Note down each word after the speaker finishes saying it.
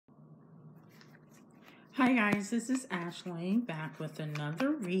Hi guys, this is Ashley back with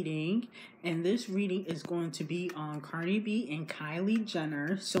another reading, and this reading is going to be on Cardi B and Kylie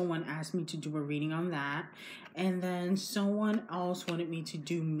Jenner. Someone asked me to do a reading on that, and then someone else wanted me to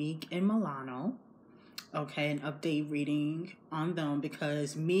do Meek and Milano. Okay, an update reading on them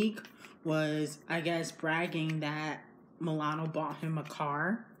because Meek was, I guess, bragging that Milano bought him a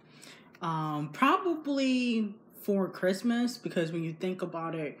car. Probably for Christmas, because when you think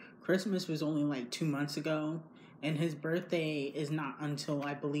about it, Christmas was only like 2 months ago, and his birthday is not until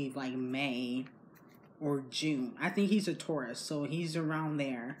I believe like May or June. I think he's a Taurus, so he's around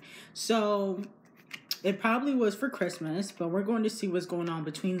there. So it probably was for Christmas, but we're going to see what's going on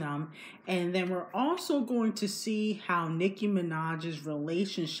between them. And then we're also going to see how Nicki Minaj's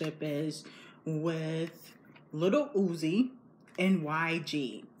relationship is with Lil Uzi and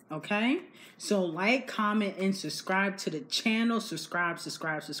YG. Okay, so like, comment, and subscribe to the channel. Subscribe.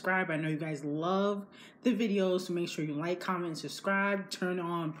 I know you guys love the videos, so make sure you like, comment, and subscribe. Turn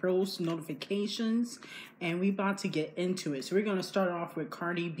on post notifications, and we about to get into it. So we're going to start off with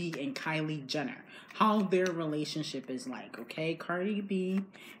Cardi B and Kylie Jenner, how their relationship is like. Okay, Cardi B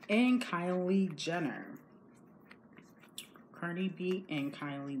and Kylie Jenner. Cardi B and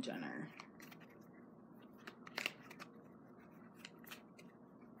Kylie Jenner.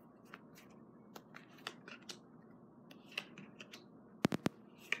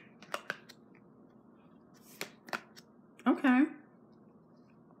 Okay.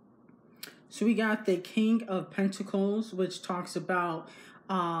 So we got the King of Pentacles, which talks about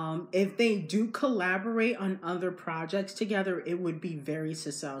if they do collaborate on other projects together, it would be very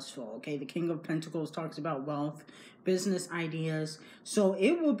successful. Okay, the King of Pentacles talks about wealth, business ideas. So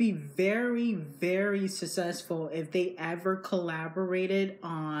it will be very, very successful if they ever collaborated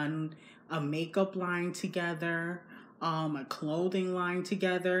on a makeup line together, a clothing line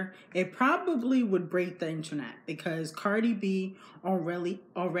together. It probably would break the internet because Cardi B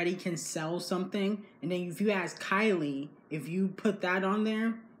already can sell something, and then if you ask Kylie, if you put that on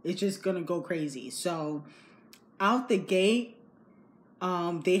there, it's just gonna go crazy. So out the gate,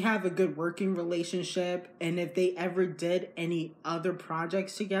 they have a good working relationship, and if they ever did any other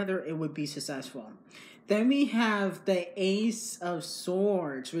projects together, it would be successful. Then we have the Ace of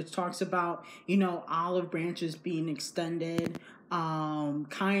Swords, which talks about, olive branches being extended,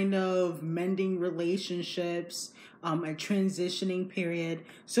 kind of mending relationships, a transitioning period.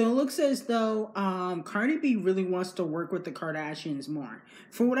 So it looks as though Cardi B really wants to work with the Kardashians more.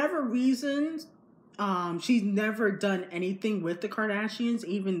 For whatever reasons, she's never done anything with the Kardashians,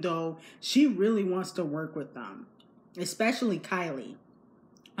 even though she really wants to work with them, especially Kylie.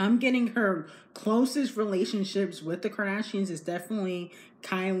 I'm getting her closest relationships with the Kardashians is definitely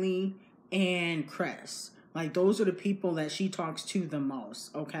Kylie and Kris. Like, those are the people that she talks to the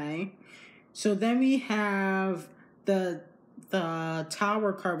most, okay? So then we have the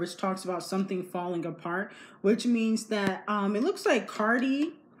Tower card, which talks about something falling apart, which means that it looks like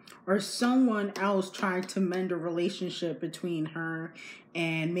Cardi or someone else tried to mend a relationship between her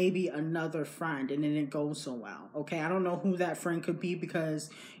and maybe another friend, and it didn't go so well. Okay, I don't know who that friend could be because,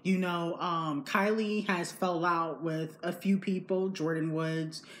 Kylie has fell out with a few people, Jordan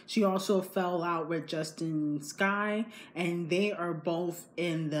Woods. She also fell out with Justin Sky, and they are both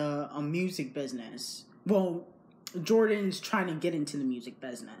in the music business. Well, Jordan's trying to get into the music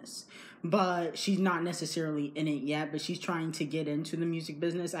business, but she's not necessarily in it yet, but she's trying to get into the music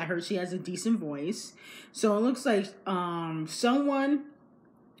business. I heard she has a decent voice. So it looks like someone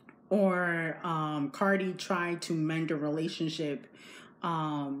or Cardi tried to mend a relationship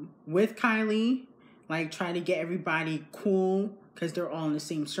with Kylie, like try to get everybody cool because they're all in the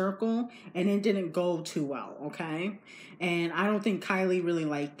same circle, and it didn't go too well, okay? And I don't think Kylie really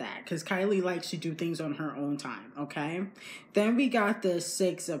liked that because Kylie likes to do things on her own time, okay? Then we got the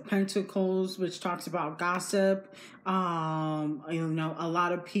Six of Pentacles, which talks about gossip, a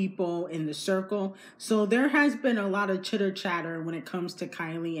lot of people in the circle. So there has been a lot of chitter chatter when it comes to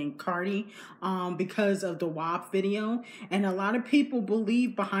Kylie and Cardi because of the WAP video, and a lot of people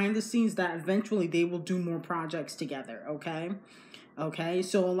believe behind the scenes that eventually they will do more projects together, okay? Okay,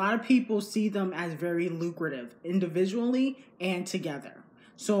 so a lot of people see them as very lucrative individually and together.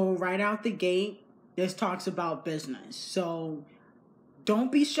 So right out the gate, this talks about business. So don't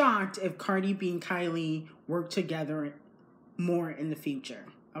be shocked if Cardi B and Kylie work together more in the future,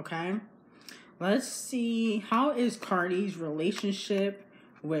 okay? Let's see, how is Cardi's relationship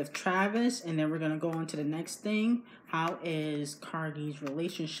with Travis? And then we're going to go on to the next thing. How is Cardi's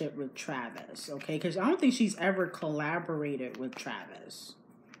relationship with Travis? Okay, because I don't think she's ever collaborated with Travis.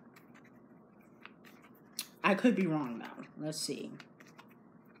 I could be wrong, though. Let's see.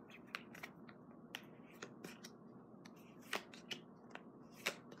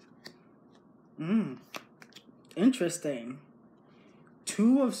 Interesting.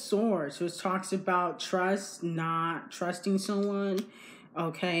 Two of Swords, which talks about trust, not trusting someone.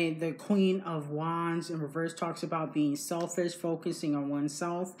 Okay, the Queen of Wands in reverse talks about being selfish, focusing on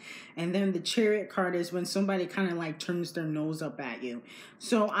oneself. And then the Chariot card is when somebody kind of like turns their nose up at you.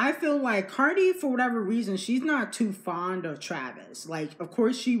 So I feel like Cardi, for whatever reason, she's not too fond of Travis. Like, of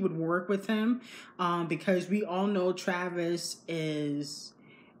course, she would work with him because we all know Travis is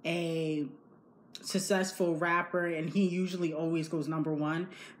a successful rapper and he usually always goes #1,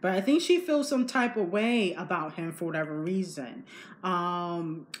 but I think she feels some type of way about him for whatever reason.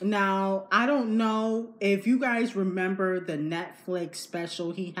 Now I don't know if you guys remember the Netflix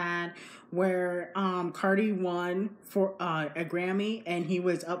special he had where Cardi won for a Grammy and he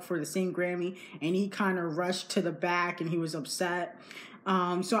was up for the same Grammy and he kind of rushed to the back and he was upset.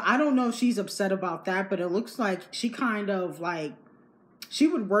 So I don't know if she's upset about that, but it looks like she kind of like, she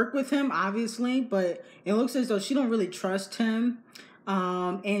would work with him, obviously, but it looks as though she don't really trust him.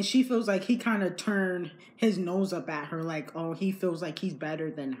 And she feels like he kind of turned his nose up at her, like, oh, he feels like he's better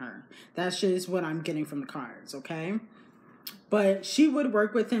than her. That's just what I'm getting from the cards, okay? But she would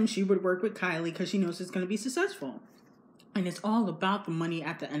work with him. She would work with Kylie because she knows it's going to be successful. And it's all about the money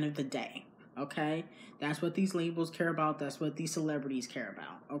at the end of the day, okay? That's what these labels care about. That's what these celebrities care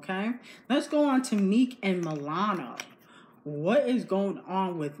about, okay? Let's go on to Meek and Milano. What is going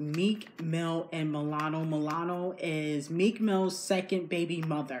on with Meek Mill and Milano? Milano is Meek Mill's second baby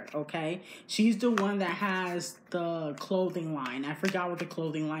mother, okay? She's the one that has the clothing line. I forgot what the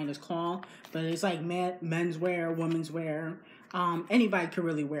clothing line is called, but it's like men's wear, women's wear. Anybody could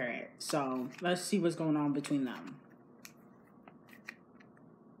really wear it. So let's see what's going on between them.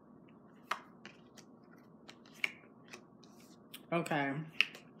 Okay.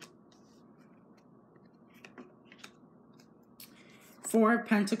 Four of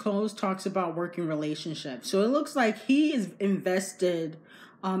Pentacles talks about working relationships. So it looks like he is invested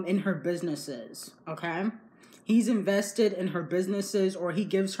in her businesses, okay? He's invested in her businesses, or he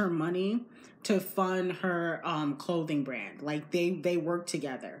gives her money to fund her clothing brand. Like they work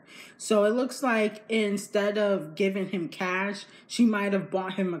together. So it looks like instead of giving him cash, she might have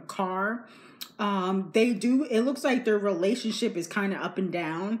bought him a car. It looks like their relationship is kind of up and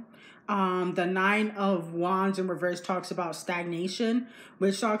down. The Nine of Wands in reverse talks about stagnation,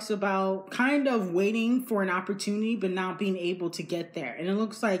 which talks about kind of waiting for an opportunity but not being able to get there. And it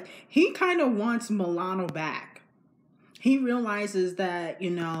looks like he kind of wants Milano back. He realizes that,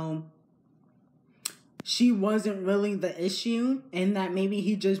 you know, she wasn't really the issue and that maybe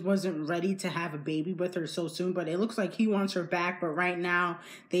he just wasn't ready to have a baby with her so soon, but it looks like he wants her back. But right now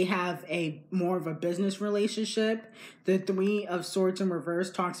they have a more of a business relationship. The Three of Swords in reverse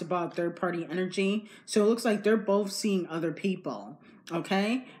talks about third party energy. So it looks like they're both seeing other people.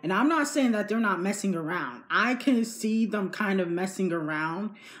 Okay. And I'm not saying that they're not messing around. I can see them kind of messing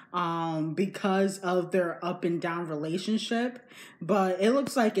around because of their up and down relationship, but it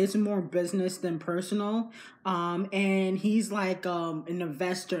looks like it's more business than personal. And he's like an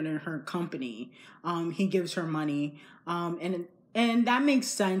investor in her company. He gives her money. And that makes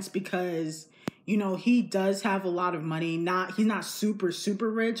sense because, you know, he does have a lot of money. He's not super, super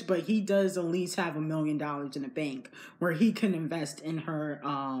rich, but he does at least have $1 million in the bank where he can invest in her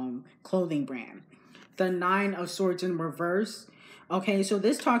clothing brand. The Nine of Swords in reverse. Okay, so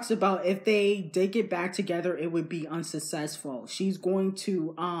this talks about if they did get back together, it would be unsuccessful. She's going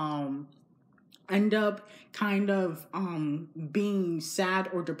to end up kind of being sad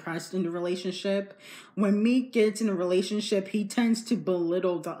or depressed in the relationship. When Meek gets in a relationship, he tends to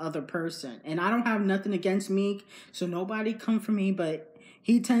belittle the other person. And I don't have nothing against Meek, so nobody come for me, but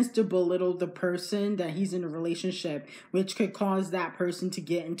he tends to belittle the person that he's in a relationship, which could cause that person to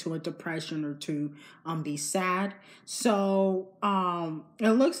get into a depression or to be sad. So it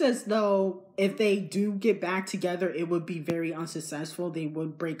looks as though if they do get back together, it would be very unsuccessful. They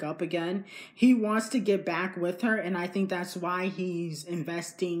would break up again. He wants to get back with her, and I think that's why he's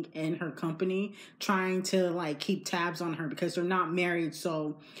investing in her company, trying to like keep tabs on her because they're not married.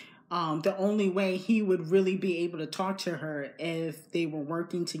 So the only way he would really be able to talk to her if they were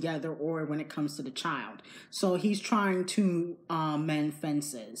working together or when it comes to the child. So he's trying to mend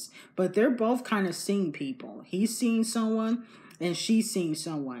fences. But they're both kind of seeing people. He's seeing someone and she's seeing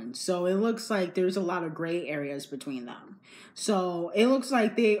someone. So it looks like there's a lot of gray areas between them. So it looks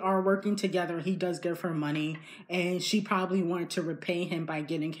like they are working together. He does give her money and she probably wanted to repay him by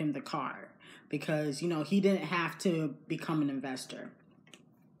getting him the car because, you know, he didn't have to become an investor.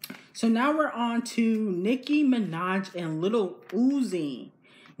 So now we're on to Nicki Minaj and Lil Uzi.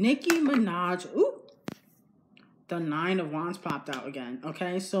 Nicki Minaj, The Nine of Wands popped out again.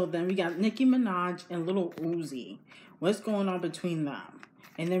 Okay, so then we got Nicki Minaj and Little Uzi. What's going on between them?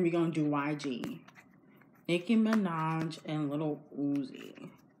 And then we're going to do YG. Nicki Minaj and Little Uzi.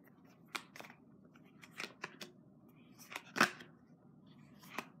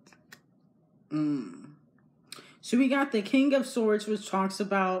 So we got the King of Swords, which talks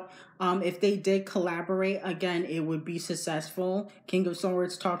about if they did collaborate again, it would be successful. King of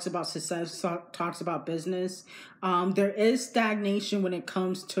Swords talks about success, talks about business. There is stagnation when it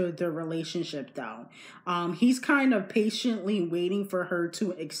comes to their relationship, though. He's kind of patiently waiting for her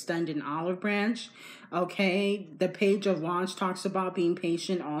to extend an olive branch. Okay, the Page of Wands talks about being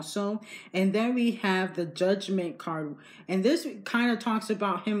patient also. And then we have the Judgment card. And this kind of talks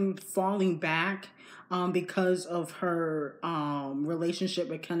about him falling back because of her relationship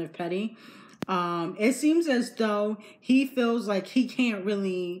with Kenneth Petty. It seems as though he feels like he can't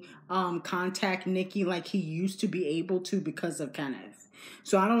really contact Nicki like he used to be able to because of Kenneth.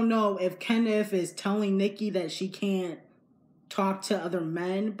 So I don't know if Kenneth is telling Nicki that she can't talk to other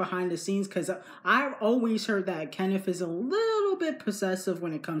men behind the scenes, because I've always heard that Kenneth is a little bit possessive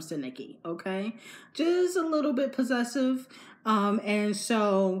when it comes to Nicki. Okay, just a little bit possessive, and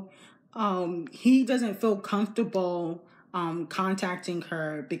so he doesn't feel comfortable contacting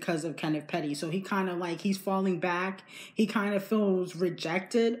her because of Kenneth Petty. So he kind of like, he's falling back. He kind of feels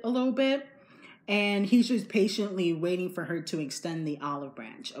rejected a little bit, and he's just patiently waiting for her to extend the olive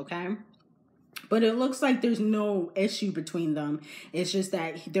branch. Okay. But it looks like there's no issue between them. It's just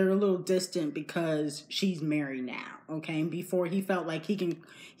that they're a little distant because she's married now. Okay, and before he felt like he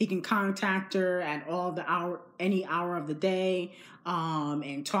can contact her at any hour of the day,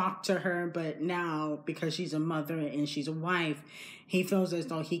 and talk to her. But now, because she's a mother and she's a wife, he feels as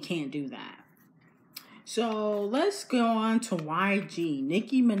though he can't do that. So let's go on to YG,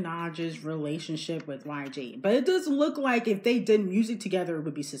 Nicki Minaj's relationship with YG. But it doesn't look like if they did music together, it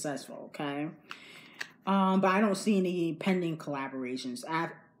would be successful, okay? But I don't see any pending collaborations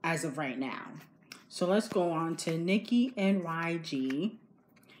as of right now. So let's go on to Nicki and YG.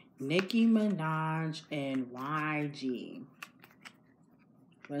 Nicki Minaj and YG.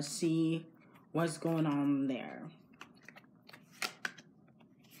 Let's see what's going on there.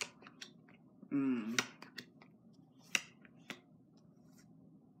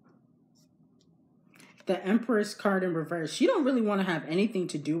 The Empress card in reverse. She don't really want to have anything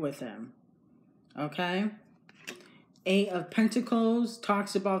to do with him. Okay. Eight of Pentacles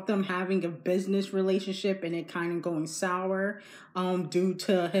talks about them having a business relationship and it kind of going sour due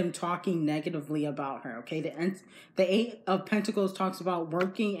to him talking negatively about her. Okay. The Eight of Pentacles talks about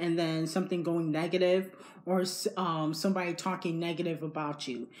working and then something going negative, or somebody talking negative about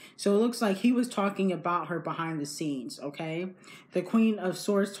you. So it looks like he was talking about her behind the scenes. Okay. The Queen of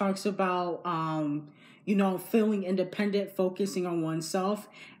Swords talks about feeling independent, focusing on oneself.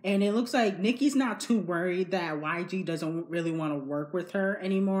 And it looks like Nicki's not too worried that YG doesn't really want to work with her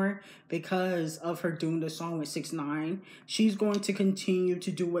anymore because of her doing the song with 6ix9ine. She's going to continue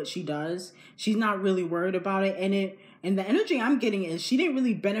to do what she does. She's not really worried about it. And the energy I'm getting is she didn't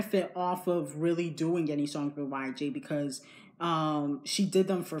really benefit off of really doing any songs with YG because she did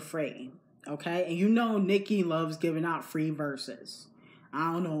them for free. Okay? And Nicki loves giving out free verses.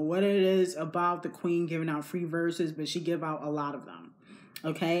 I don't know what it is about the queen giving out free verses, but she give out a lot of them.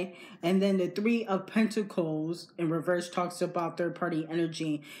 Okay? And then the Three of Pentacles in reverse talks about third-party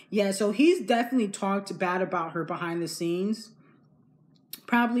energy. Yeah, so he's definitely talked bad about her behind the scenes,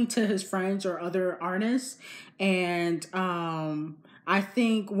 probably to his friends or other artists. And I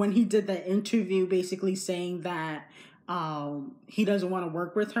think when he did that interview basically saying that he doesn't want to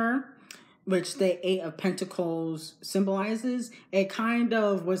work with her, which the Eight of Pentacles symbolizes, it kind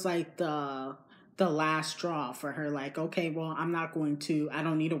of was like the last straw for her. Like, okay, well, I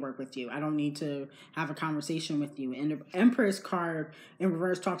don't need to work with you. I don't need to have a conversation with you. And the Empress card in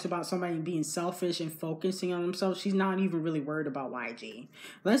reverse talks about somebody being selfish and focusing on themselves. She's not even really worried about YG.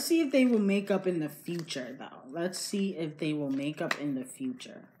 Let's see if they will make up in the future, though. Let's see if they will make up in the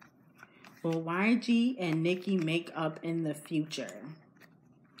future. Will YG and Nicki make up in the future?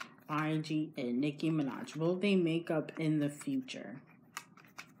 YG and Nicki Minaj. Will they make up in the future?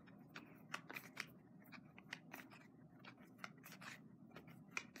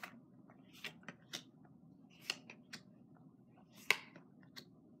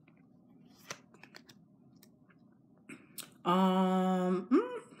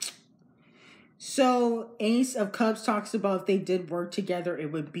 So Ace of Cups talks about if they did work together,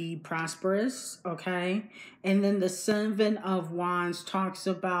 it would be prosperous, okay? And then the Seven of Wands talks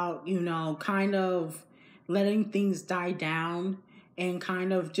about, kind of letting things die down and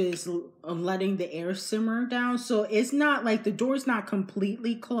kind of just letting the air simmer down. So it's not like the door's not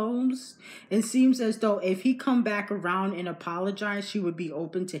completely closed. It seems as though if he come back around and apologize, she would be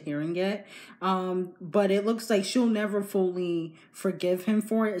open to hearing it. But it looks like she'll never fully forgive him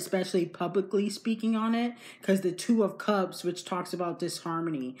for it, especially publicly speaking on it, because the Two of Cups, which talks about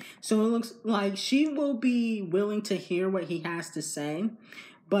disharmony. So it looks like she will be willing to hear what he has to say,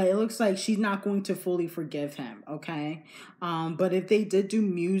 but it looks like she's not going to fully forgive him, okay? But if they did do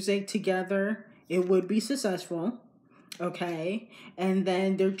music together, it would be successful, okay? And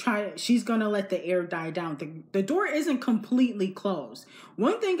then she's gonna let the air die down. The door isn't completely closed.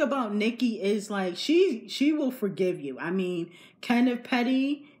 One thing about Nicki is like she will forgive you. I mean, Kenneth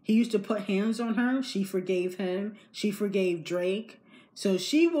Petty, he used to put hands on her. She forgave him. She forgave Drake. So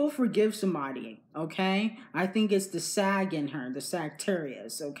she will forgive somebody, okay? I think it's the sag in her, the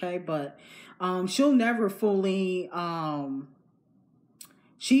Sagittarius, okay? But she'll never fully,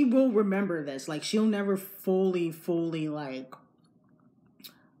 she will remember this. Like, she'll never fully, like,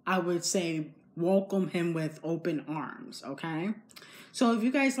 I would say, welcome him with open arms, okay? So if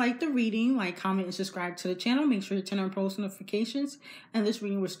you guys like the reading, like, comment, and subscribe to the channel. Make sure you turn on post notifications. And this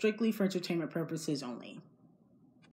reading was strictly for entertainment purposes only.